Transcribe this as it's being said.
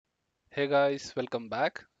Hey guys, welcome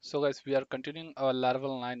back. So guys, we are continuing our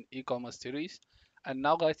Laravel 9 e-commerce series. And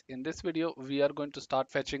now guys, in this video, we are going to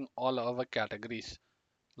start fetching all our categories,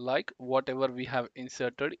 like whatever we have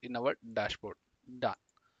inserted in our dashboard. Done.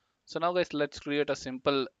 So now guys, let's create a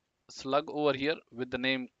simple slug over here with the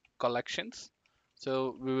name collections.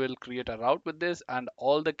 So we will create a route with this and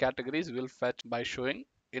all the categories will fetch by showing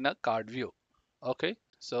in a card view. Okay,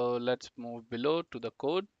 so let's move below to the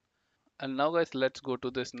code. And now guys, let's go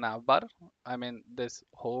to this navbar. I mean this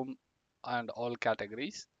home and all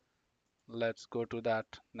categories. Let's go to that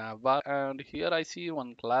navbar and here I see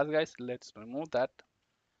one class guys. Let's remove that.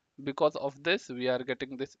 Because of this, we are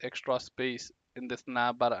getting this extra space in this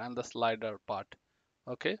navbar and the slider part.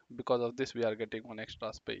 Okay, because of this, we are getting one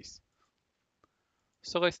extra space.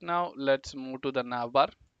 So guys, now let's move to the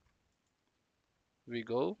navbar. We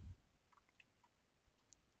go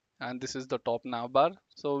and this is the top navbar.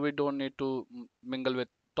 So we don't need to mingle with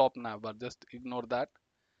top navbar. Just ignore that.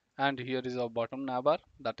 And here is our bottom navbar,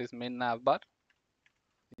 that is main navbar.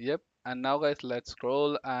 Yep. And now guys, let's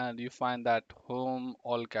scroll and you find that home,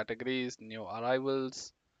 all categories, new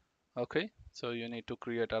arrivals. Okay, so you need to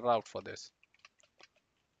create a route for this.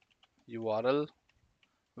 URL,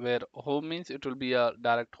 where home means it will be a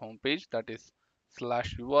direct home page, that is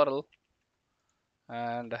slash URL.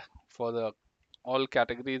 And for the all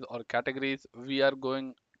categories or categories, we are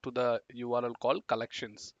going to the URL called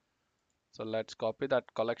collections. So let's copy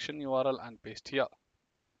that collection URL and paste here.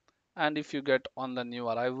 And if you get on the new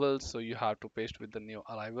arrivals, so you have to paste with the new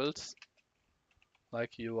arrivals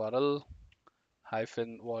like URL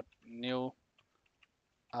hyphen what new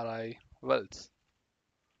arrivals.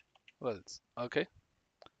 Okay,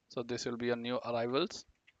 so this will be a new arrivals,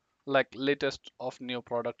 like latest of new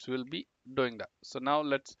products will be doing that. So now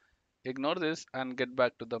let's ignore this and get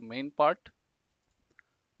back to the main part,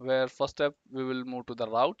 where first step we will move to the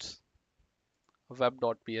routes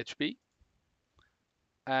web.php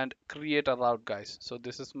and create a route guys. So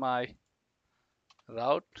this is my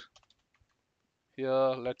route.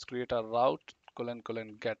 Here let's create a route colon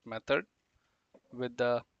get method with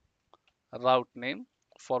the route name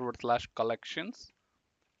 / collections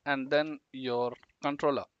and then your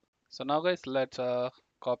controller. So now guys, let's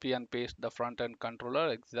copy and paste the front end controller,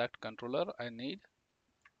 exact controller I need.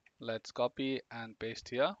 Let's copy and paste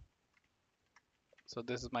here. So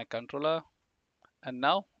this is my controller. And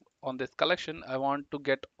now on this collection, I want to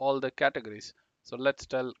get all the categories. So let's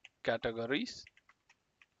tell categories.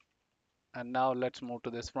 And now let's move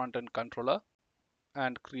to this front end controller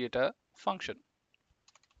and create a function.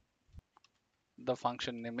 The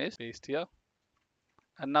function name is paste here.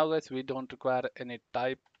 And now guys, we don't require any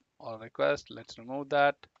type or request. Let's remove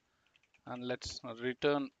that. And let's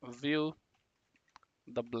return view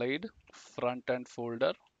the blade front end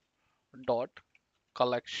folder dot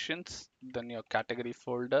collections, then your category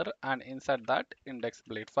folder, and inside that index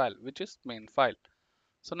blade file, which is main file.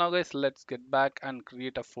 So now guys, let's get back and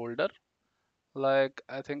create a folder. Like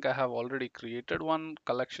I think I have already created one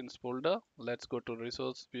collections folder. Let's go to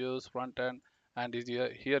resource views front end and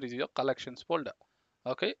here is your collections folder.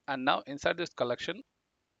 Okay, and now inside this collection,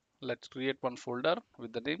 let's create one folder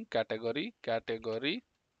with the name category.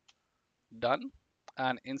 Done.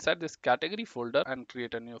 And inside this category folder and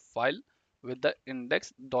create a new file with the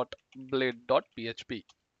index.blade.php.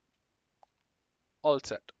 All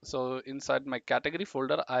set. So inside my category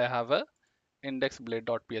folder I have a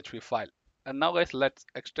indexblade.php file. And now guys, let's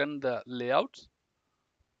extend the layouts.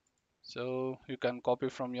 So you can copy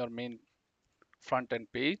from your main front end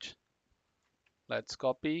page. Let's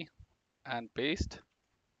copy and paste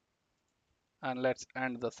and let's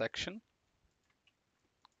end the section.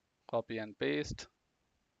 Copy and paste.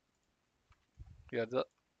 Here's the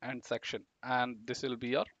end section and this will be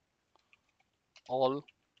your all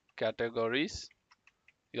categories,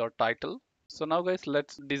 your title. So now guys,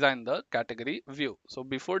 let's design the category view. So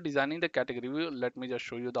before designing the category view, let me just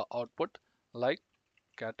show you the output like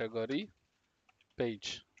category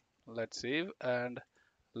page. Let's save and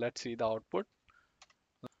let's see the output.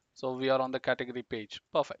 So we are on the category page.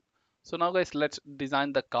 Perfect. So now guys, let's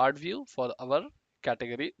design the card view for our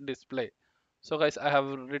category display. So guys, I have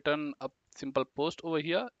written a simple post over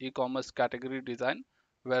here, e-commerce category design,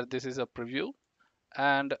 where this is a preview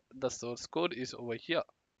and the source code is over here.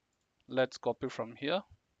 Let's copy from here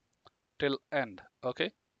till end.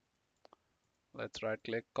 Okay, let's right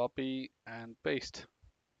click, copy and paste.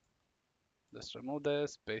 Just remove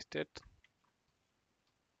this, paste it.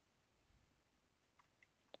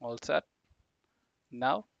 All set.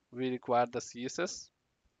 Now we require the CSS.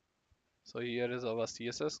 So here is our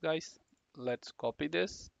CSS guys. Let's copy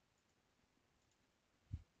this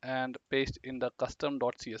and paste in the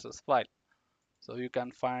custom.css file. So you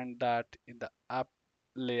can find that in the app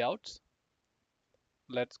layouts.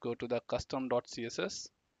 Let's go to the custom.css.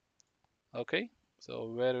 Okay,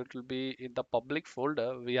 so where it will be in the public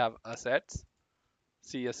folder, we have assets,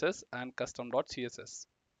 CSS, and custom.css.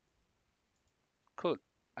 Cool.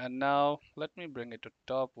 And now let me bring it to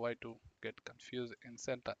top. Why to get confused in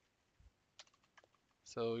center?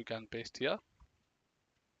 So you can paste here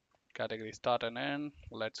category start and end.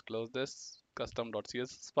 Let's close this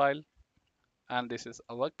custom.css file, and this is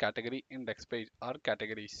our category index page, our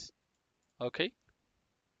categories. Okay,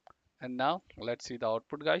 and now let's see the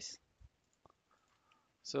output, guys.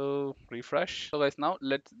 So refresh. So guys, now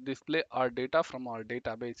let's display our data from our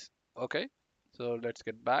database. Okay, so let's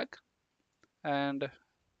get back, and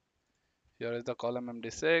here is the column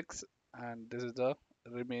MD6, and this is the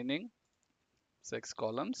remaining 6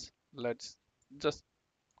 columns. Let's just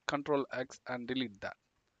Control X and delete that.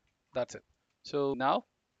 That's it. So now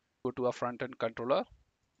go to a front end controller.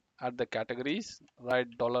 At the categories,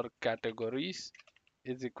 write dollar $categories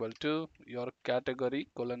is equal to your category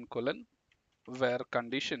colon colon where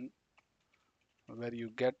condition, where you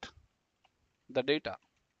get the data,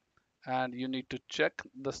 and you need to check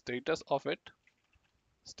the status of it,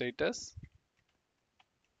 status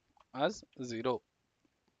as 0,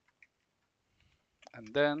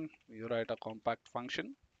 and then you write a compact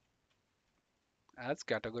function as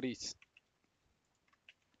categories.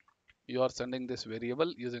 You are sending this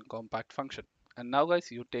variable using compact function. And now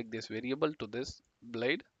guys, you take this variable to this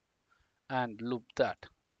blade and loop that.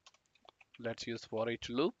 Let's use for each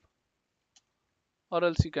loop, or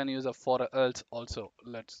else you can use a for else also.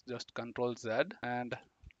 Let's just Control Z and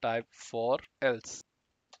type for else.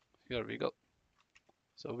 Here we go.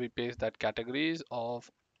 So we paste that categories of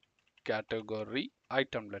category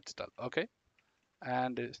item, let's tell. Okay,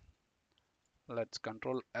 and let's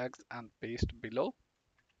Control X and paste below.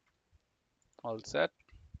 All set.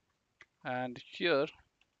 And here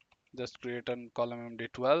just create a column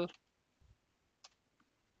MD12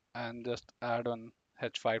 and just add on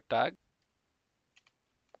H5 tag.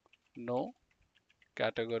 No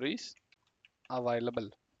categories available.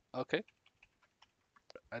 Okay,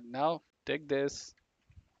 and now take this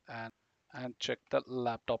and check the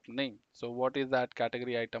laptop name. So what is that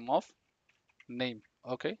category item of? Name.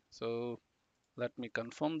 Okay, so let me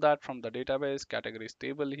confirm that from the database. Categories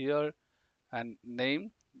table here, and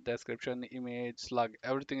name, description, image, slug,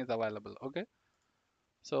 everything is available. Okay,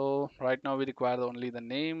 so right now we require only the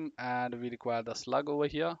name and we require the slug over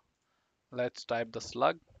here. Let's type the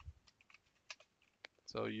slug.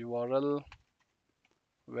 So URL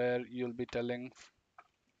where you'll be telling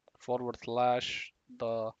 /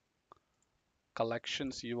 the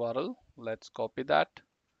collections URL. Let's copy that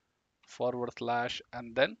 /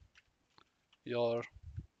 and then your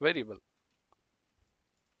variable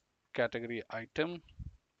category item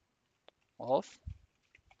of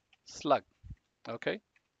slug. Okay,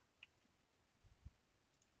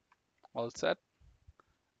 all set.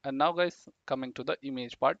 And now guys, coming to the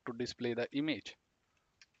image part to display the image.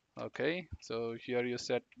 Okay, so here you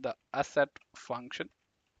set the asset function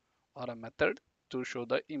or a method to show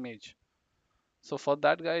the image. So for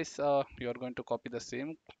that guys, you're going to copy the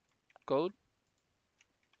same code,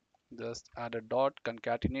 just add a dot,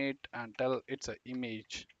 concatenate, and tell it's an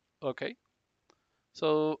image. Okay,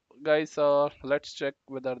 so guys, let's check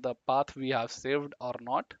whether the path we have saved or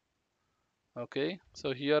not. Okay,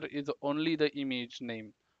 so here is only the image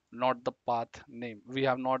name, not the path name. We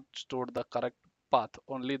have not stored the correct path,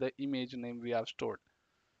 only the image name we have stored.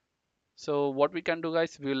 So what we can do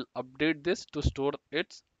guys, we'll update this to store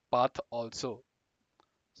its path also.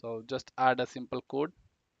 So just add a simple code.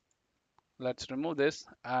 Let's remove this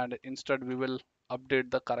and instead we will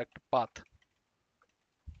update the correct path.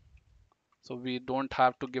 So we don't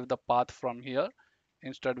have to give the path from here.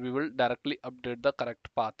 Instead we will directly update the correct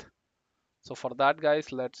path. So for that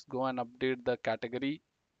guys, let's go and update the category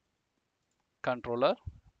controller.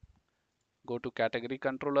 Go to category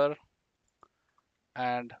controller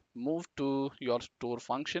and move to your store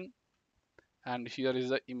function, and here is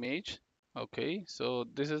the image. Okay, so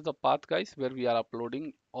this is the path guys where we are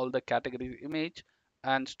uploading all the categories image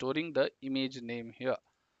and storing the image name here.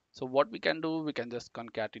 So what we can do, we can just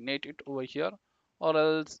concatenate it over here, or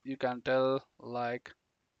else you can tell like,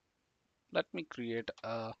 let me create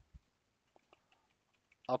a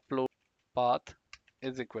upload path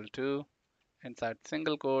is equal to, inside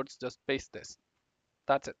single quotes, just paste this.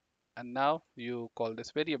 That's it. And now you call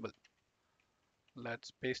this variable. Let's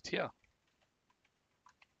paste here,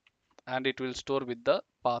 and it will store with the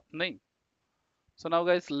path name. So now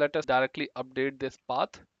guys, let us directly update this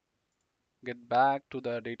path. get back to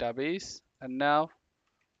the database, and now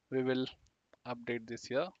we will update this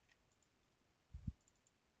here,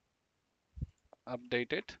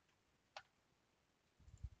 update it,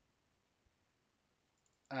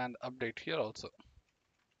 and update here also.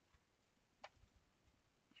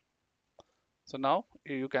 So now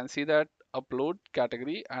you can see that upload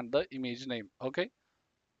category and the image name. Okay,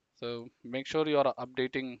 so make sure you are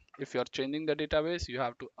updating. If you are changing the database, you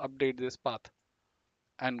have to update this path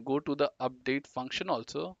and go to the update function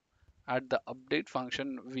also. At the update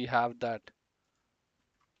function, we have that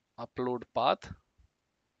upload path.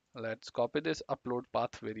 Let's copy this upload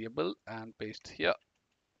path variable and paste here.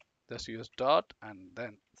 Just use dot and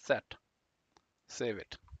then set. Save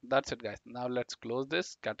it. That's it, guys. Now let's close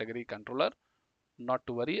this category controller. Not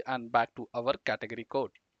to worry, and back to our category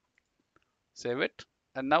code. Save it.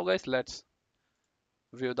 And now, guys, let's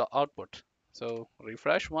view the output. So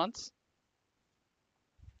refresh once.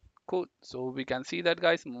 Cool. So we can see that,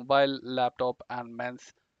 guys, mobile, laptop, and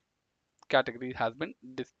men's category has been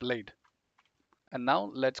displayed. And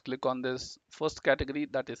now let's click on this first category,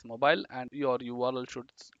 that is mobile, and your URL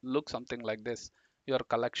should look something like this. Your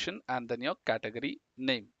collection and then your category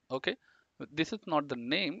name. Okay. This is not the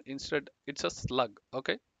name, instead it's a slug.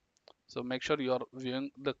 Okay. So make sure you are viewing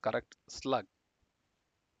the correct slug.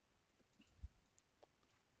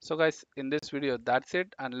 So guys, in this video, that's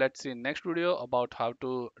it. And let's see next video about how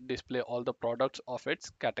to display all the products of its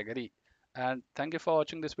category. And thank you for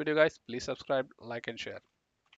watching this video, guys. Please subscribe, like, and share.